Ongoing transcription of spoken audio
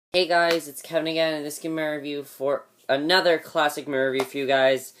Hey guys, it's Kevin again, and this is my review for another classic movie review for you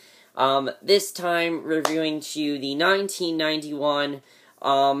guys. This time reviewing to you the 1991,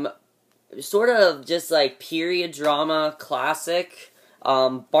 sort of just like period drama classic,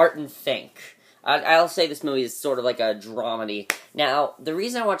 Barton Fink. I'll say this movie is sort of like a dramedy. Now, the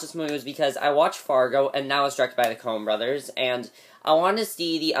reason I watched this movie was because I watched Fargo, and that was directed by the Coen brothers, and I wanted to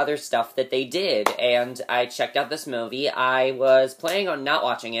see the other stuff that they did, and I checked out this movie. I was planning on not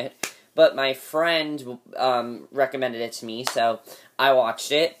watching it, but my friend recommended it to me, so I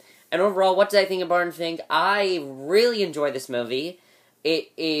watched it. And overall, what did I think of Barton Fink? I really enjoyed this movie.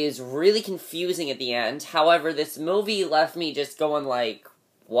 It is really confusing at the end. However, this movie left me just going like,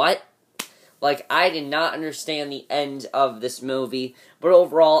 what? Like, I did not understand the end of this movie, but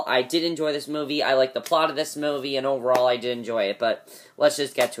overall, I did enjoy this movie. I like the plot of this movie, and overall, I did enjoy it, but let's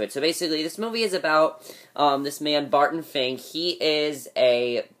just get to it. So basically, this movie is about this man, Barton Fink. He is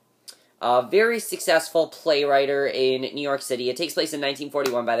a very successful playwright in New York City. It takes place in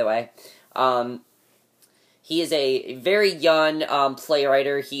 1941, by the way. He is a very young playwright.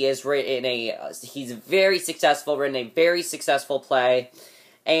 He is he's very successful, written a very successful play.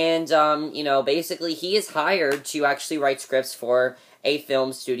 And, basically he is hired to actually write scripts for a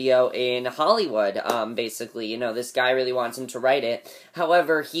film studio in Hollywood. Basically, this guy really wants him to write it.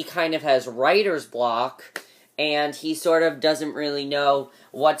 However, he kind of has writer's block, and he sort of doesn't really know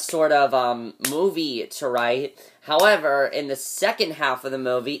what sort of, movie to write. However, in the second half of the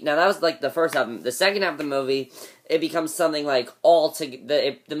movie, now that was like the first half, the second half of the movie, it becomes something like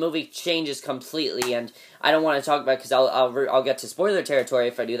the movie changes completely, and I don't want to talk about it because I'll get to spoiler territory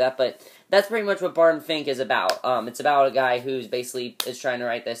if I do that, but that's pretty much what Barton Fink is about. It's about a guy who's basically is trying to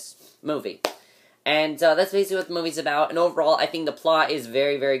write this movie. And that's basically what the movie's about, and overall, I think the plot is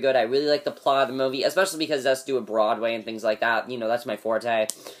very, very good. I really like the plot of the movie, especially because it has to do with Broadway and things like that. That's my forte.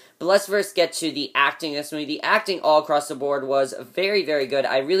 But let's first get to the acting in this movie. The acting all across the board was very, very good.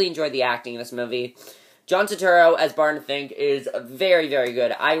 I really enjoyed the acting in this movie. John Turturro as Barton Fink is very, very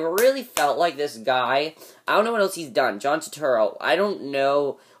good. I really felt like this guy, I don't know what else he's done. John Turturro, I don't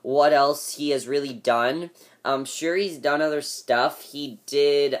know what else he has really done. I'm sure he's done other stuff. He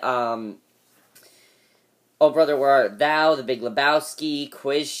did, Oh Brother, Where Art Thou, The Big Lebowski,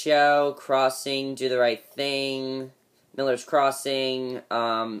 Quiz Show, Crossing, Do the Right Thing, Miller's Crossing.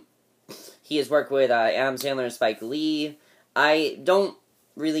 He has worked with Adam Sandler and Spike Lee. I don't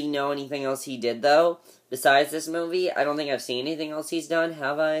really know anything else he did, though. Besides this movie, I don't think I've seen anything else he's done.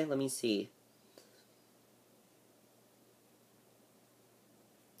 Have I? Let me see.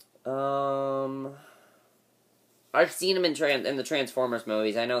 I've seen him in the Transformers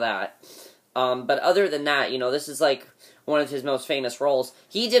movies. I know that. But other than that, this is like one of his most famous roles.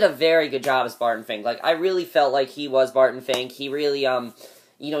 He did a very good job as Barton Fink. Like, I really felt like he was Barton Fink. He really,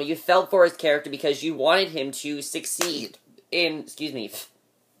 you felt for his character because you wanted him to succeed in,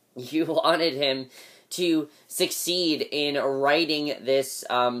 you wanted him to succeed in writing this,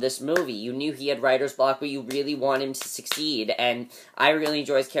 this movie. You knew he had writer's block, but you really want him to succeed, and I really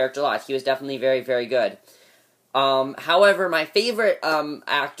enjoy his character a lot. He was definitely very, very good. However, my favorite,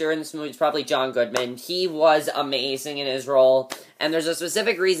 actor in this movie is probably John Goodman. He was amazing in his role, and there's a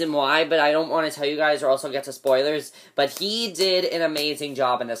specific reason why, but I don't want to tell you guys or else I'll get to spoilers, but he did an amazing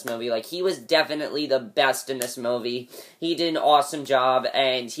job in this movie. Like, he was definitely the best in this movie. He did an awesome job,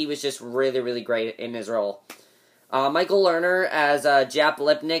 and he was just really, really great in his role. Michael Lerner as Jap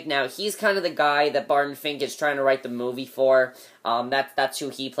Lipnick. Now, he's kind of the guy that Barton Fink is trying to write the movie for. That's who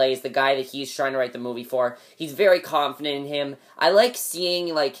he plays, the guy that he's trying to write the movie for. He's very confident in him. I like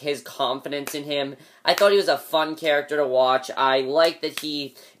seeing, like, his confidence in him. I thought he was a fun character to watch. I like that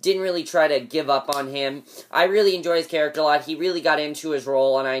he didn't really try to give up on him. I really enjoy his character a lot. He really got into his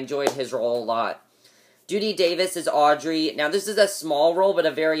role, and I enjoyed his role a lot. Judy Davis is Audrey. Now, this is a small role, but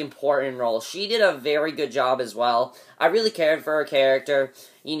a very important role. She did a very good job as well. I really cared for her character.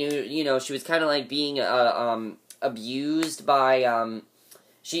 She was kind of like being abused by,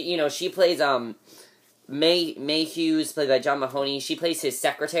 she plays, May Hughes, played by John Mahoney. She plays his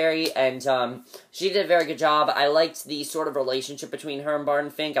secretary, and, she did a very good job. I liked the sort of relationship between her and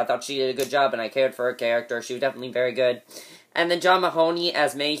Barton Fink. I thought she did a good job, and I cared for her character. She was definitely very good. And then John Mahoney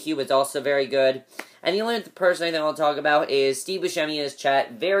as Mayhew was also very good. And the only person I think I'll talk about is Steve Buscemi as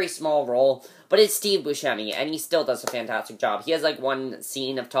Chet. Very small role, but it's Steve Buscemi, and he still does a fantastic job. He has, like, one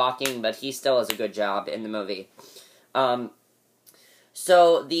scene of talking, but he still does a good job in the movie.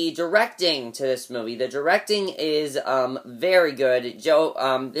 So, the directing to this movie. The directing is, very good.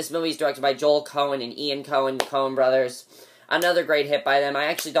 This movie is directed by Joel Coen and Ian Coen, the Coen brothers. Another great hit by them. I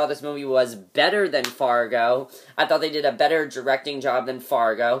actually thought this movie was better than Fargo. I thought they did a better directing job than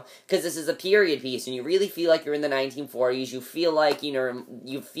Fargo, because this is a period piece, and you really feel like you're in the 1940s. You feel like, you're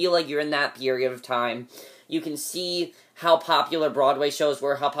in that period of time. You can see how popular Broadway shows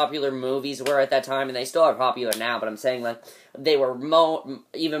were, how popular movies were at that time, and they still are popular now, but I'm saying, like, they were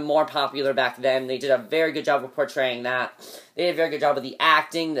even more popular back then. They did a very good job of portraying that. They did a very good job of the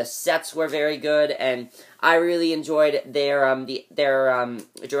acting. The sets were very good, and I really enjoyed their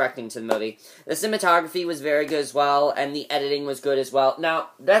directing to the movie. The cinematography was very good as well, and the editing was good as well.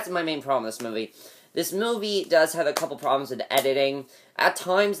 Now, that's my main problem with this movie. This movie does have a couple problems with editing. At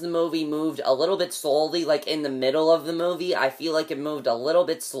times, the movie moved a little bit slowly, like in the middle of the movie. I feel like it moved a little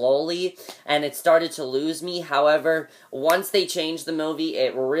bit slowly, and it started to lose me. However, once they changed the movie,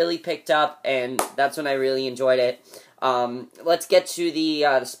 it really picked up, and that's when I really enjoyed it. Let's get to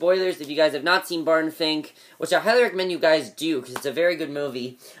the spoilers. If you guys have not seen Barton Fink, which I highly recommend you guys do, because it's a very good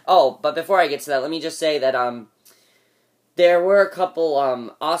movie. Oh, but before I get to that, let me just say that, there were a couple,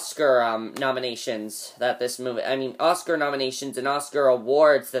 Oscar, nominations that this movie, Oscar nominations and Oscar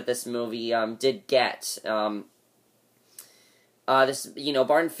awards that this movie, did get. Barton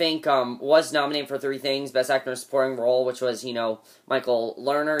Fink, was nominated for 3 things: Best Actor in a Supporting Role, which was, Michael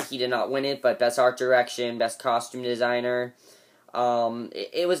Lerner. He did not win it, but Best Art Direction, Best Costume Designer.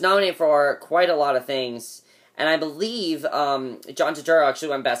 It was nominated for quite a lot of things. And I believe, John Turturro actually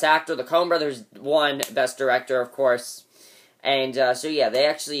won Best Actor. The Coen Brothers won Best Director, of course. And, so yeah,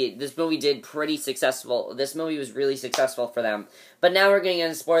 this movie did pretty successful. This movie was really successful for them. But now we're getting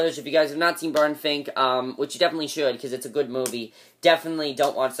into spoilers. If you guys have not seen Barton Fink, which you definitely should, because it's a good movie, definitely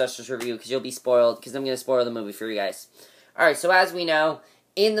don't watch this review, because you'll be spoiled, because I'm going to spoil the movie for you guys. Alright, so as we know,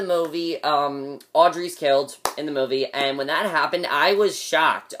 in the movie, Audrey's killed in the movie, and when that happened, I was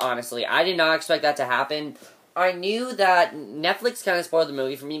shocked, honestly. I did not expect that to happen. I knew that Netflix kind of spoiled the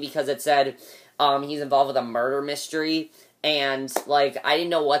movie for me, because it said, he's involved with a murder mystery. And, like, I didn't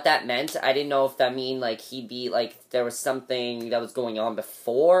know what that meant. I didn't know if that mean, like, he'd be, like, there was something that was going on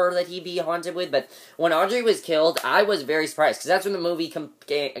before that he'd be haunted with. But when Audrey was killed, I was very surprised, because that's when the movie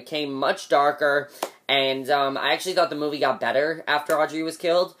came much darker. And, I actually thought the movie got better after Audrey was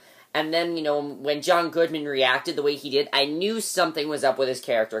killed. And then, when John Goodman reacted the way he did, I knew something was up with his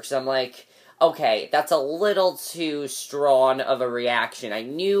character. Because I'm like, okay, that's a little too strong of a reaction. I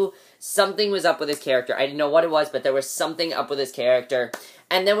knew something was up with his character. I didn't know what it was, but there was something up with his character.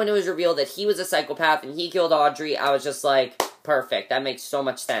 And then when it was revealed that he was a psychopath and he killed Audrey, I was just like, perfect. That makes so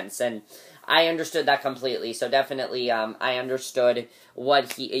much sense. And I understood that completely. So definitely, I understood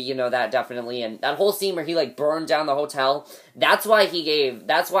what he, that definitely. And that whole scene where he, like, burned down the hotel, that's why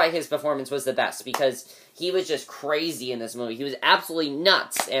his performance was the best. Because he was just crazy in this movie. He was absolutely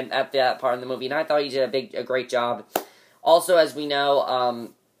nuts at that part of the movie. And I thought he did a great job. Also, as we know,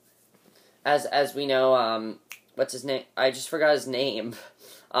 what's his name? I just forgot his name.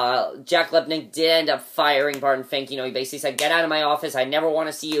 Jack Lepnick did end up firing Barton Fink. He basically said, get out of my office. I never want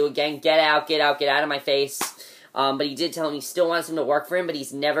to see you again. Get out of my face. But he did tell him he still wants him to work for him, but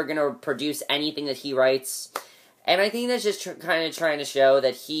he's never going to produce anything that he writes. And I think that's just kind of trying to show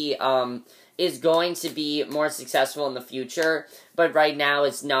that he, is going to be more successful in the future, but right now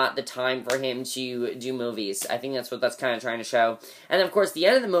it's not the time for him to do movies. I think that's what that's kind of trying to show. And of course, the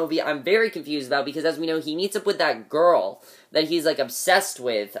end of the movie, I'm very confused about, because as we know, he meets up with that girl that he's, like, obsessed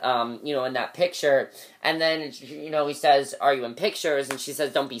with, in that picture, and then, he says, are you in pictures? And she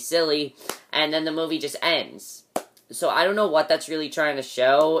says, don't be silly, and then the movie just ends. So I don't know what that's really trying to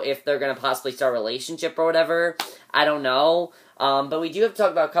show, if they're going to possibly start a relationship or whatever. I don't know. But we do have to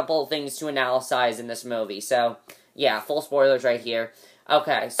talk about a couple of things to analyze in this movie. So, yeah, full spoilers right here.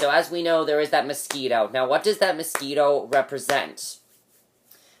 Okay, so as we know, there is that mosquito. Now, what does that mosquito represent?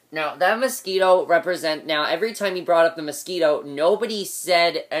 Now, that mosquito now, every time he brought up the mosquito, nobody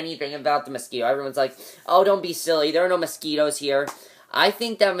said anything about the mosquito. Everyone's like, oh, don't be silly, there are no mosquitoes here. I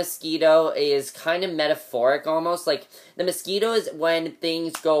think that mosquito is kind of metaphoric, almost. Like, the mosquito is when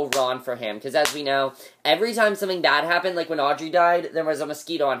things go wrong for him. Because as we know, every time something bad happened, like when Audrey died, there was a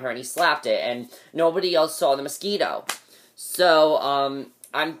mosquito on her, and he slapped it, and nobody else saw the mosquito. So,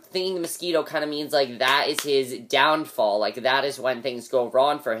 I'm thinking the mosquito kind of means, like, that is his downfall. Like, that is when things go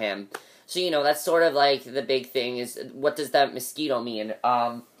wrong for him. So, that's sort of, like, the big thing is, what does that mosquito mean?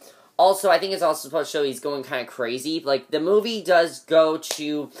 Also, I think it's also supposed to show he's going kind of crazy. Like, the movie does go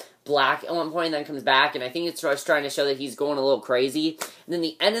to black at one point and then comes back, and I think it's just trying to show that he's going a little crazy. And then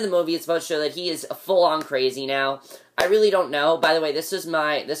the end of the movie is supposed to show that he is full-on crazy now. I really don't know. By the way, this was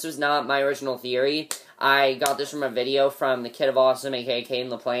not my original theory. I got this from a video from the Kid of Awesome, aka Caden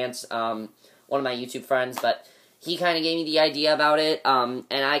LaPlante, one of my YouTube friends, but he kind of gave me the idea about it, and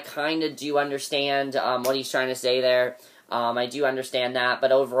I kind of do understand what he's trying to say there. I do understand that,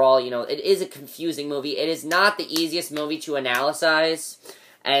 but overall, you know, it is a confusing movie. It is not the easiest movie to analyze,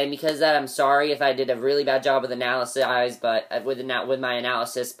 and because of that, I'm sorry if I did a really bad job with with my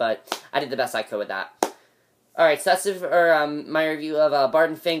analysis, but I did the best I could with that. Alright, so that's it for my review of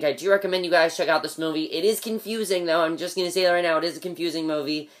Barton Fink. I do recommend you guys check out this movie. It is confusing, though. I'm just going to say that right now. It is a confusing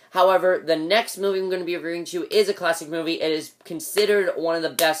movie. However, the next movie I'm going to be reviewing to is a classic movie. It is considered one of the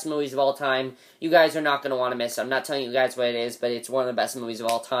best movies of all time. You guys are not going to want to miss it. I'm not telling you guys what it is, but it's one of the best movies of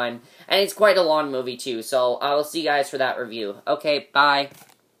all time. And it's quite a long movie, too. So I will see you guys for that review. Okay, bye.